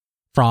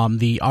From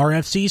the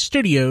RFC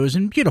studios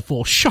in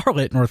beautiful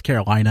Charlotte, North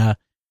Carolina,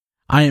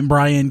 I am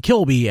Brian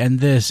Kilby,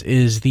 and this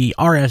is the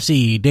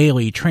RFC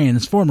Daily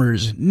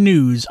Transformers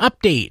News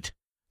Update.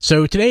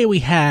 So today we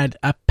had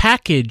a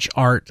package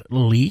art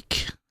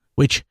leak,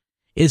 which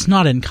is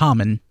not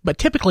uncommon, but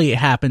typically it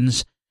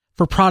happens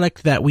for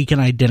product that we can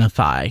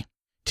identify.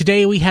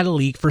 Today we had a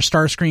leak for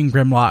Starscream,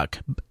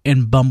 Grimlock,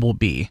 and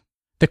Bumblebee.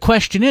 The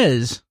question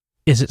is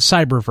it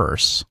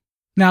Cyberverse?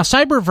 Now,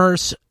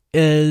 Cyberverse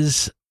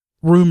is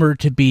rumored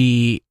to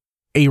be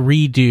a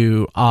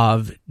redo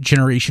of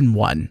Generation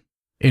 1.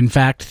 In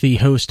fact, the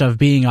host of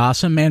Being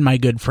Awesome and my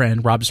good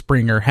friend Rob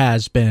Springer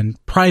has been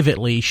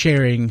privately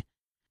sharing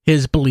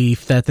his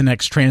belief that the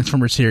next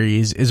Transformer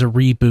series is a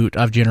reboot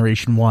of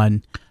Generation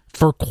 1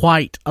 for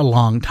quite a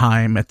long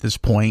time at this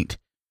point,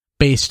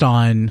 based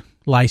on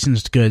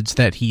licensed goods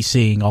that he's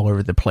seeing all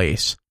over the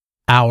place.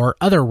 Our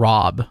other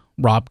Rob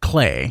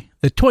Clay,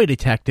 the toy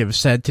detective,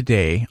 said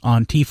today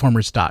on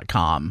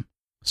tformers.com,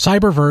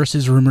 Cyberverse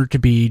is rumored to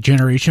be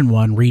Generation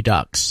 1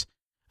 Redux,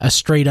 a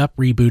straight-up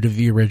reboot of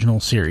the original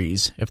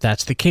series. If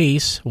that's the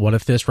case, what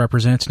if this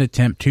represents an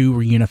attempt to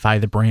reunify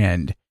the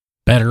brand?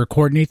 Better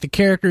coordinate the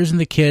characters in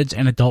the kids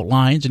and adult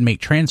lines and make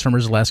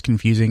Transformers less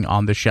confusing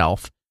on the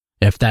shelf.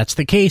 If that's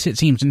the case, it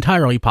seems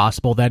entirely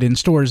possible that in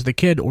stores the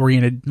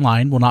kid-oriented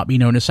line will not be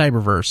known as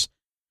Cyberverse,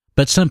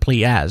 but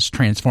simply as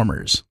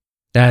Transformers.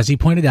 As he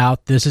pointed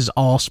out, this is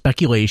all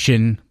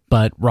speculation,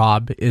 but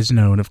Rob is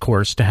known, of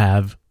course, to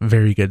have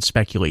very good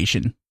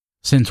speculation.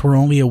 Since we're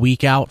only a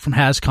week out from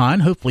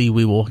HasCon, hopefully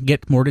we will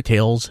get more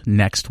details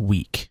next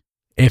week.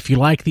 If you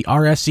like the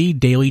RSC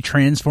Daily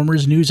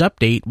Transformers News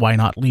Update, why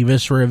not leave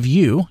us a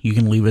review? You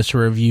can leave us a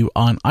review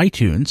on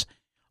iTunes,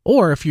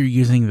 or if you're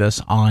using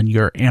this on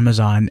your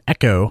Amazon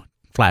Echo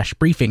Flash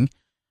Briefing,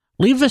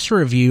 leave us a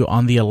review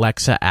on the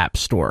Alexa App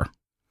Store.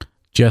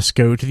 Just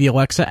go to the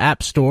Alexa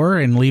App Store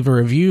and leave a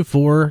review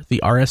for the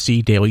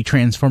RSC Daily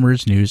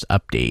Transformers News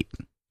Update.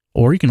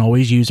 Or you can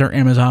always use our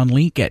Amazon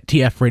link at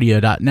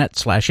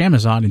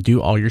tfradio.net/Amazon and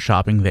do all your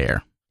shopping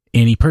there.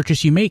 Any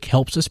purchase you make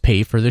helps us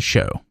pay for the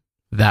show.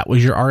 That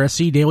was your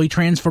RSC Daily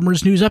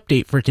Transformers News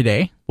Update for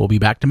today. We'll be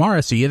back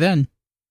tomorrow. See you then.